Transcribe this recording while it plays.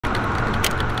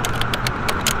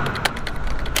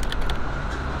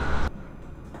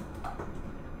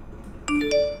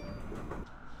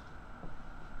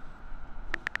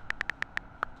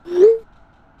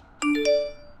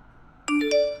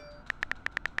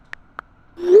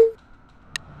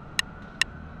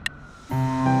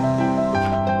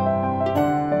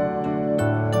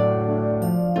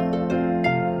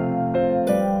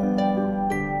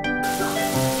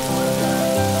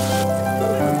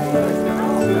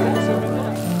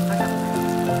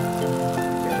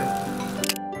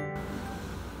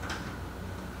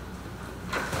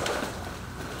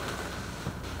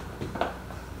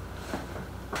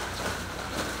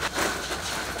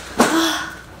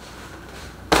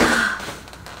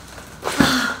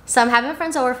So I'm having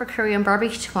friends over for Korean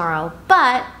barbecue tomorrow,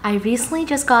 but I recently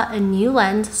just got a new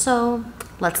lens, so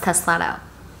let's test that out.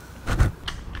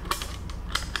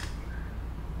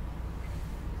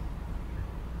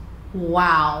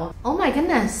 Wow. Oh my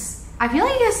goodness. I feel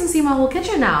like you guys can see my whole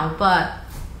kitchen now, but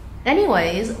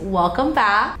anyways, welcome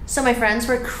back. So my friends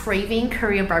were craving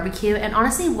Korean barbecue, and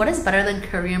honestly, what is better than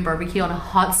Korean barbecue on a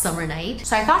hot summer night?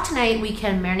 So I thought tonight we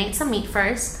can marinate some meat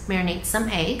first, marinate some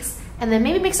eggs, and then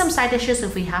maybe make some side dishes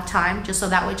if we have time, just so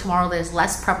that way tomorrow there's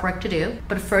less prep work to do.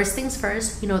 But first things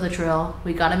first, you know the drill.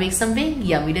 We gotta make something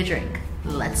yummy to drink.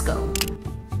 Let's go.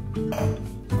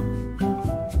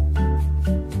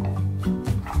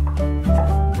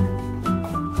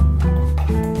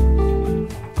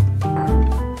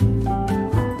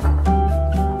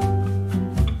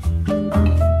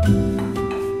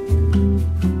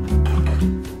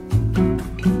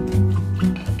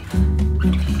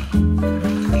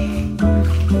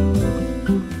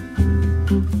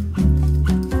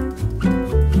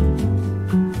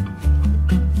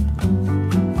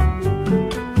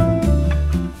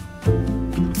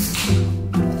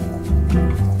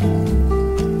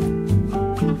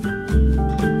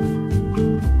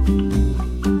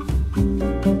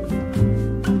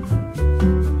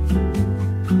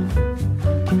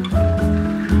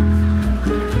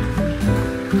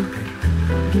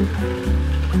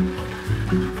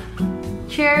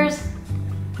 Cheers.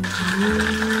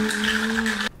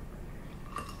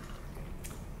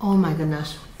 Oh my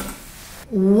goodness.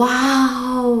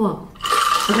 Wow.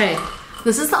 Okay,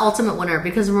 this is the ultimate winner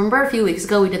because remember a few weeks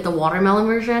ago we did the watermelon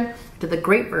version, did the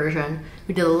grape version,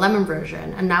 we did the lemon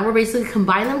version, and now we're basically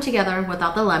combining them together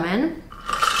without the lemon.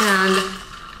 And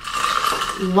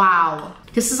wow,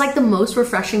 this is like the most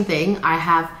refreshing thing I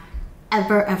have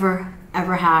ever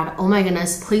had. Oh my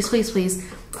goodness, please, please, please.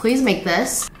 Please make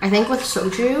this. I think with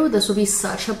soju, this would be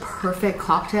such a perfect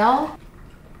cocktail.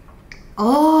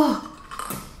 Oh,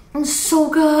 it's so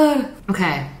good.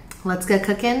 Okay, let's get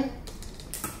cooking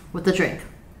with the drink.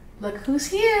 Look who's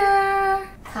here.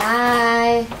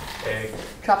 Hi. Hey.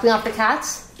 Dropping off the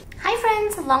cats. Hi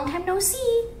friends, long time no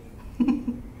see.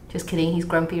 Just kidding, he's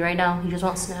grumpy right now. He just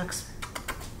wants snacks.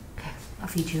 Okay, I'll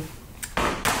feed you.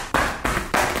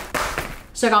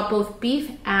 So I got both beef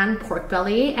and pork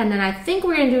belly, and then I think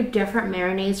we're gonna do different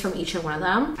marinades from each one of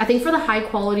them. I think for the high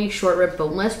quality short rib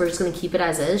boneless, we're just gonna keep it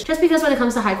as is. Just because when it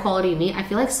comes to high quality meat, I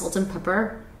feel like salt and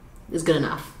pepper is good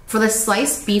enough. For the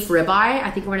sliced beef ribeye,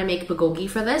 I think we're gonna make bulgogi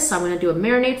for this, so I'm gonna do a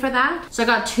marinade for that. So I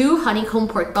got 2 honeycomb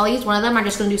pork bellies. One of them I'm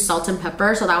just gonna do salt and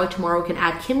pepper, so that way tomorrow we can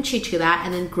add kimchi to that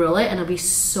and then grill it, and it'll be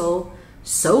so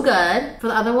good. For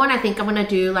the other one, I think I'm gonna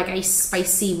do like a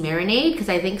spicy marinade because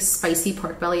I think spicy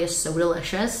pork belly is so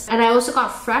delicious. And I also got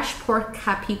fresh pork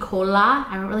capicola.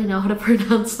 I don't really know how to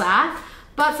pronounce that.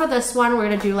 But for this one, we're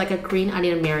gonna do like a green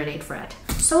onion marinade for it.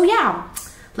 So yeah,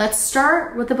 let's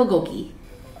start with the bulgogi.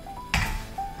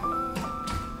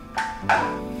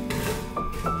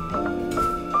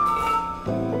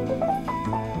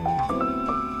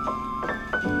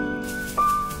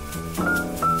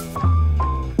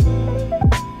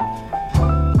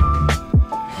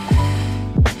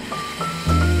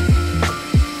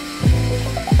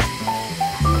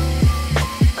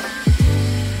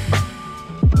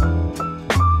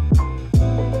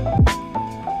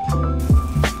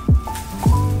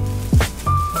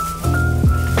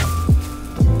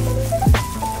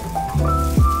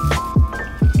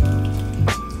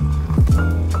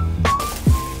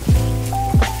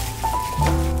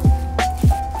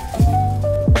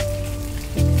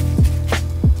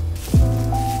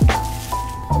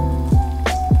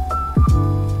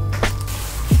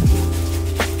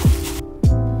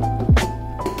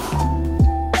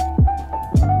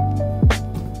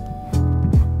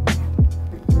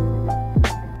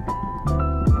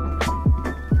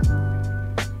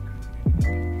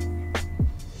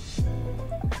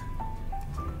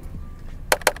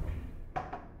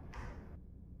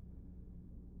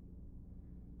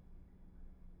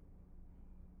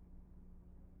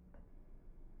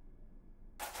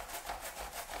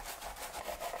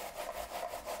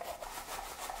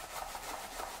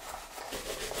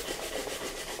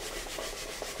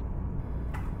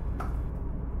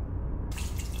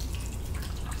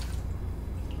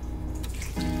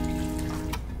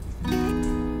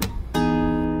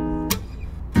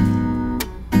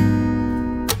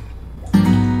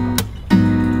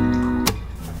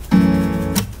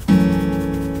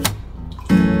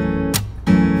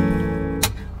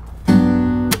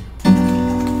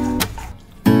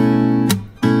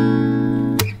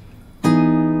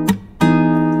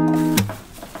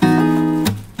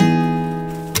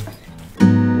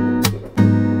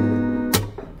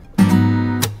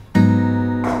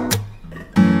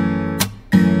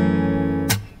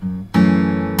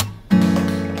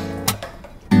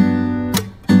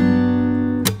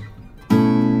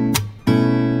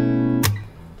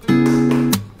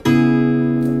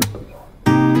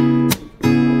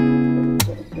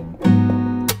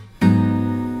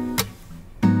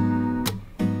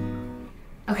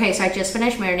 just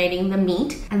finished marinating the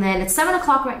meat, and then it's 7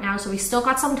 o'clock right now, so we still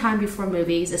got some time before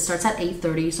movies. It starts at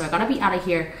 8:30, so I gotta be out of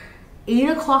here 8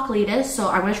 o'clock latest. So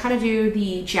I'm gonna try to do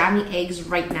the jammy eggs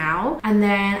right now, and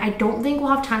then I don't think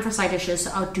we'll have time for side dishes,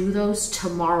 so I'll do those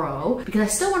tomorrow because I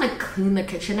still want to clean the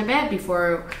kitchen a bit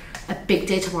before a big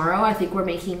day tomorrow. I think we're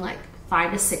making like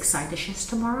 5 to 6 side dishes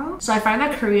tomorrow. So I find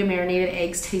that Korean marinated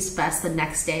eggs taste best the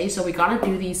next day, so we gotta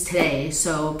do these today.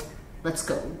 So let's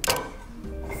go.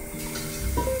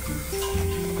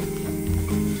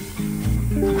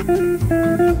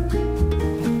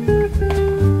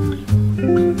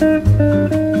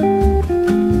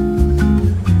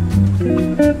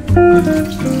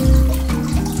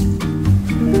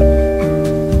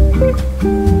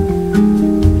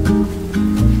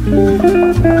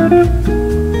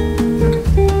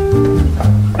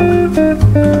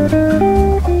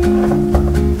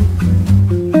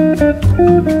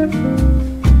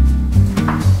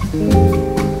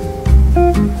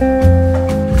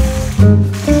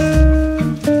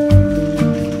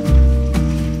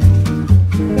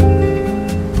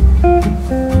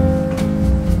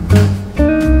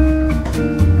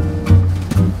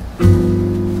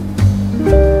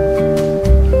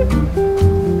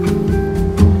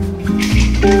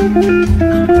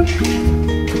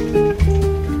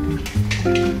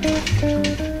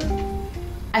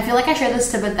 I feel like I shared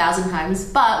this tip 1,000 times,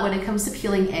 but when it comes to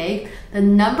peeling egg, the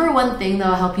 #1 thing that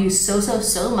will help you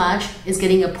so much is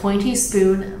getting a pointy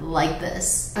spoon like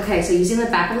this. Okay, so using the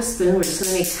back of the spoon, we're just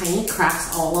gonna make tiny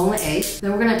cracks all along the egg.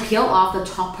 Then we're gonna peel off the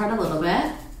top part a little bit.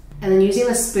 And then using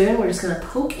the spoon, we're just gonna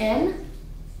poke in.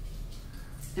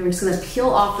 And we're just gonna peel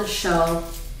off the shell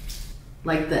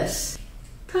like this.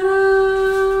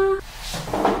 Ta-da!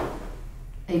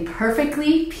 A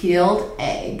perfectly peeled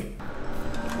egg.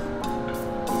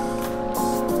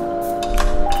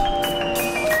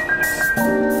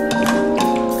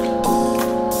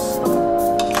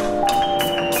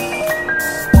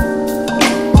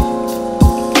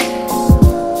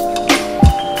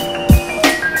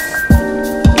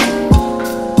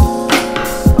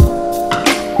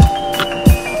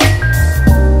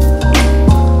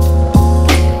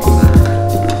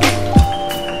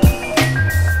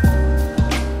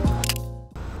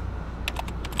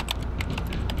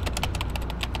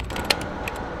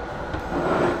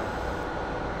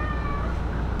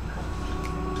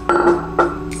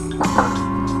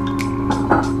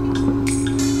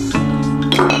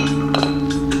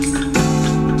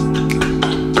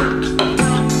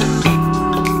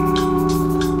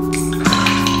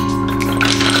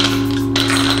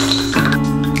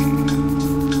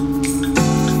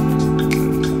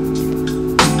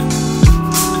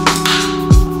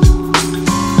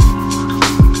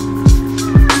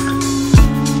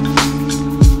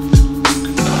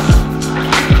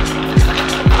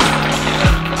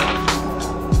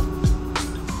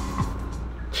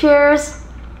 Cheers.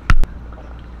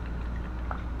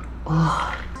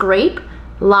 Oh. Grape,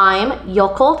 lime,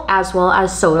 Yakult, as well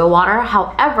as soda water.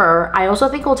 However, I also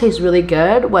think it will taste really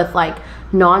good with like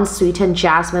non-sweetened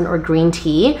jasmine or green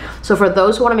tea. So for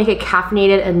those who want to make it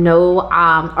caffeinated and no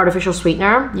artificial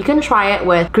sweetener, you can try it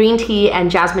with green tea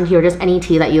and jasmine tea or just any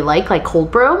tea that you like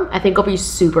cold brew. I think it'll be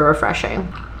super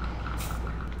refreshing.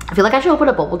 I feel like I should open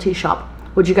a bubble tea shop.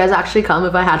 Would you guys actually come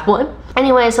if I had one?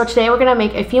 Anyway, so today we're gonna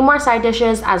make a few more side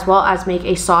dishes as well as make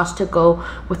a sauce to go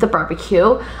with the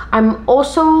barbecue. I'm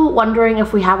also wondering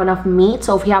if we have enough meat,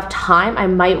 so if we have time, I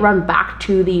might run back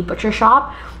to the butcher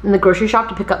shop and the grocery shop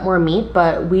to pick up more meat,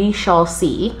 but we shall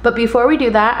see. But before we do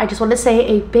that, I just want to say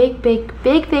a big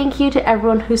thank you to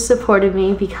everyone who supported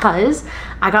me because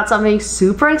I got something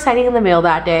super exciting in the mail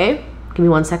that day. Give me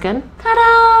 1 second. Ta-da!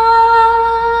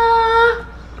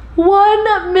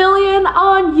 1 million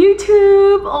on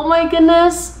YouTube. Oh my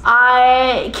goodness.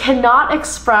 I cannot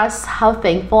express how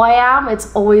thankful I am.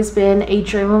 It's always been a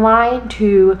dream of mine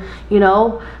to, you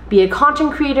know, be a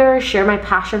content creator, share my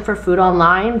passion for food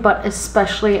online, but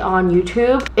especially on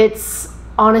YouTube. It's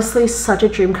honestly such a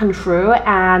dream come true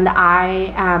and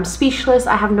I am speechless.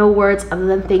 I have no words other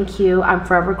than thank you. I'm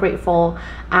forever grateful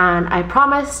and I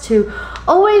promise to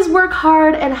always work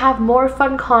hard and have more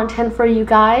fun content for you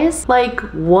guys. Like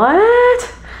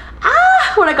what?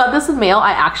 When I got this in mail,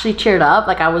 I actually cheered up.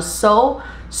 Like I was so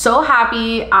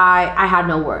happy. I had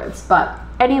no words. But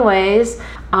anyways,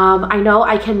 I know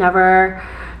I can never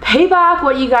pay back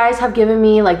what you guys have given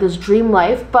me, like this dream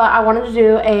life, but I wanted to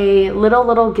do a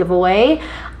little giveaway.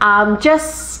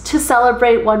 just to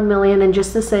celebrate 1 million and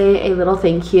just to say a little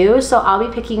thank you. So I'll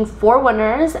be picking 4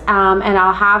 winners, and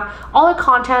I'll have all the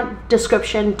content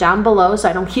description down below so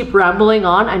I don't keep rambling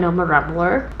on. I know I'm a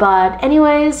rambler. But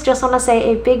anyways, just want to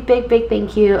say a big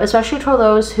thank you, especially for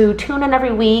those who tune in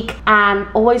every week and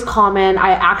always comment.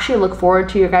 I actually look forward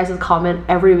to your guys' comment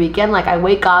every weekend. Like, I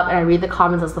wake up and I read the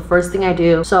comments. That's the first thing I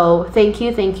do. So thank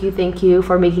you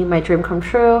for making my dream come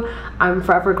true. I'm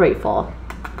forever grateful.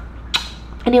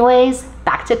 Anyways,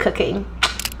 back to cooking.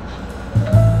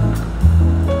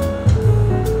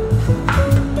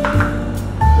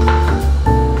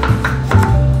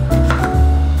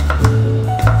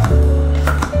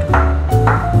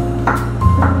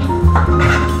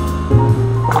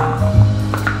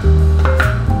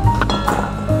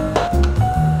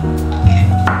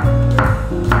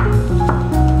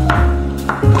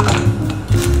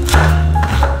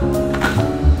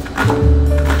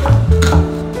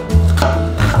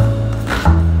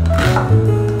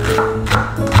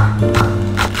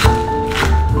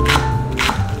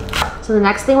 So the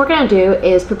next thing we're gonna do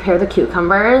is prepare the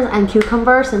cucumbers. And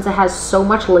cucumber, since it has so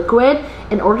much liquid,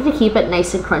 in order to keep it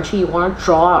nice and crunchy, you wanna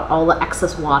draw out all the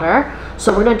excess water.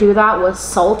 So we're gonna do that with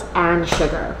salt and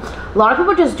sugar. A lot of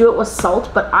people just do it with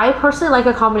salt, but I personally like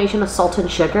a combination of salt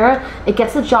and sugar. It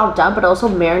gets the job done, but also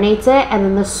marinates it, and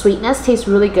then the sweetness tastes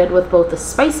really good with both the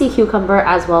spicy cucumber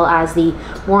as well as the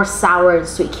more sour and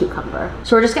sweet cucumber.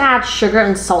 So we're just gonna add sugar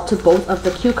and salt to both of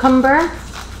the cucumber.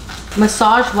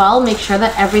 Massage well, make sure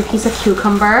that every piece of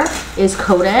cucumber is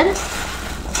coated.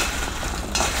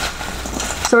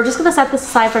 So we're just gonna set this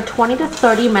aside for 20 to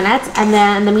 30 minutes, and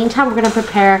then in the meantime, we're gonna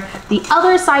prepare the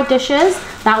other side dishes.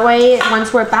 That way,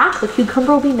 once we're back, the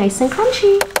cucumber will be nice and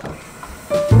crunchy.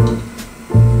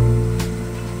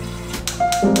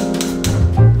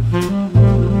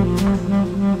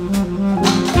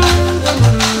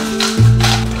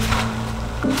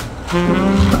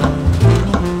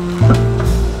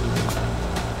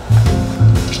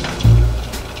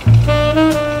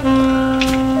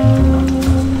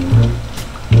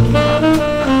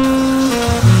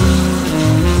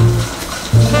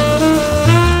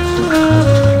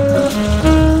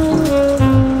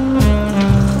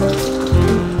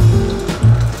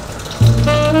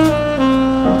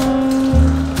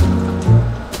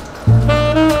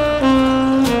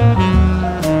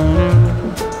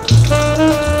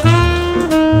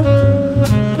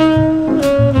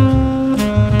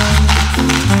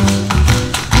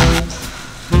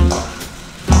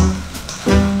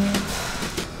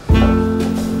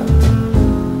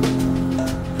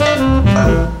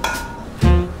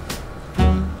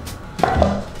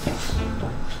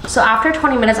 So after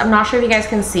 20 minutes, I'm not sure if you guys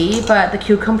can see, but the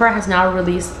cucumber has now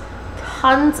released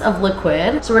tons of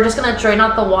liquid. So we're just gonna drain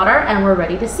out the water and we're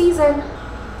ready to season.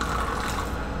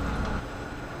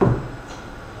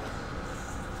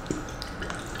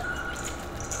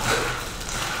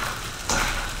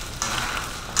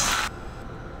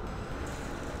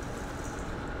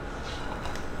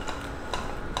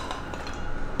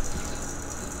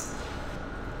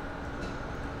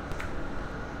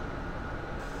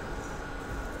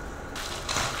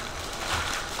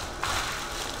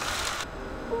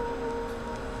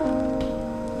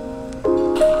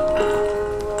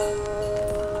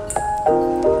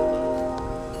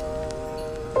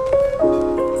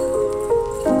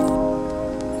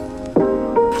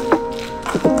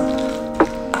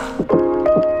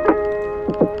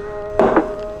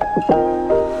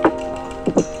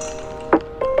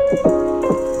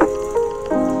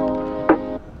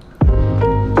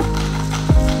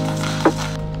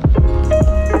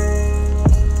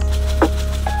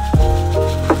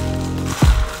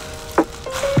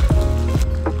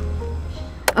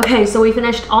 Okay, so we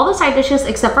finished all the side dishes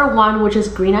except for one, which is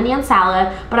green onion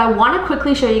salad, but I want to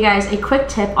quickly show you guys a quick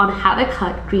tip on how to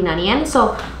cut green onion.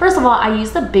 So first of all, I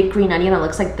use the big green onion. It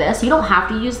looks like this. You don't have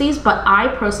to use these, but I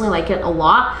personally like it a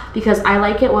lot because I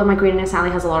like it when my green onion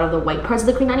salad has a lot of the white parts of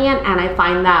the green onion, and I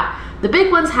find that the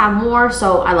big ones have more,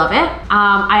 so I love it.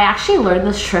 I actually learned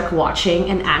this trick watching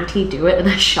an auntie do it in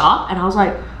a shop, and I was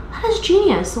like, that is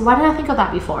genius. Why didn't I think of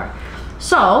that before?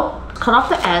 So cut off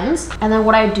the ends, and then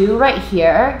what I do right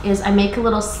here is I make a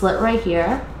little slit right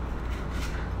here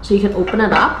so you can open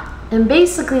it up, and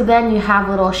basically then you have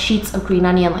little sheets of green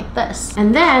onion like this,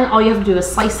 and then all you have to do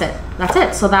is slice it. That's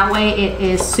it. So that way it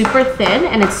is super thin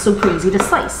and it's super easy to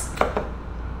slice.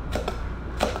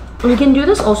 And you can do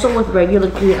this also with regular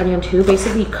green onion too.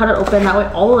 Basically you cut it open, that way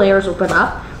all the layers open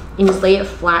up, and you just lay it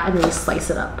flat and then you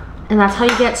slice it up. And that's how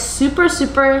you get super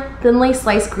thinly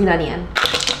sliced green onion.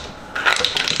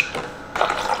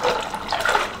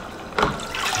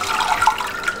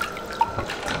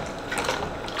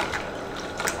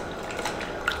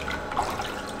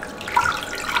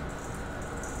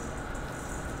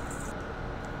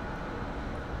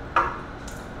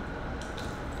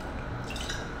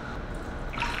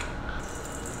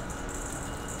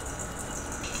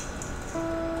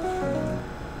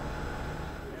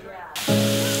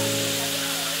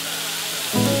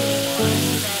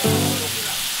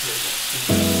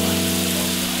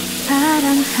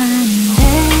 하는데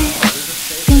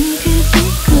핑크빛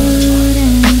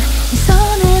구름 네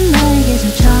손은 나에게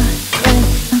젖혀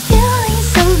I'm feeling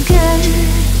so good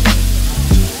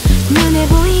눈에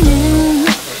보이는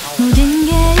모든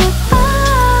게 예뻐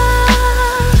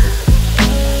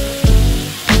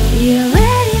You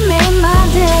already made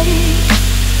my day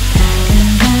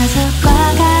다가가서 꽉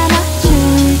안아줄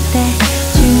때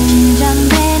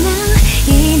충전되는 이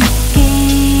느낌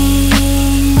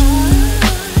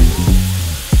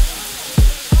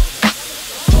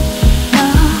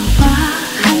너와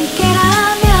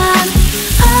함께라면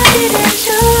어디든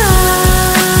좋아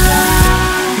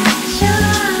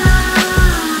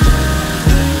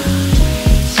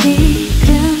지금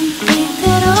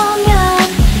이대로면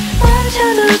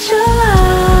멈춰도 좋아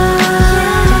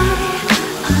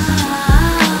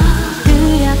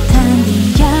뚜렷한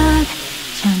기억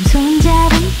처음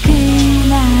손잡은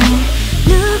그날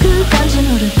누구 건지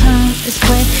모를 pump this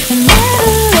way and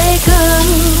never let go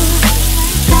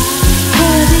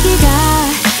헤어지기가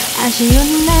아쉬운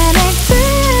내 넥스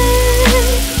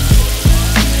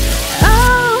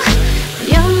Oh,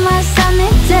 you're my sunny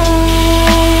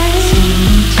day 손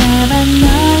잡아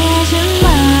너의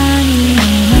주머니에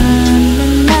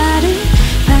넣는 나를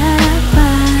바라봐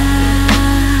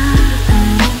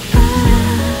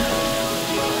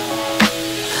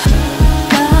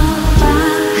너와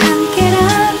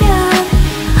함께라면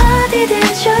어디든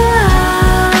좋아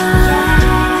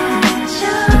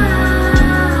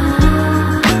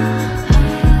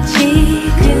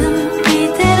지금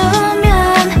이대로면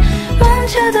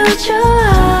멈춰도 좋아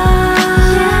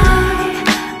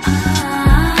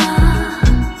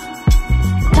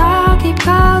더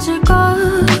깊어질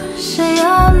곳이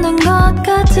없는 것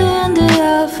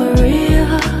같은데요 for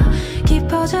real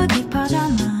깊어져 깊어져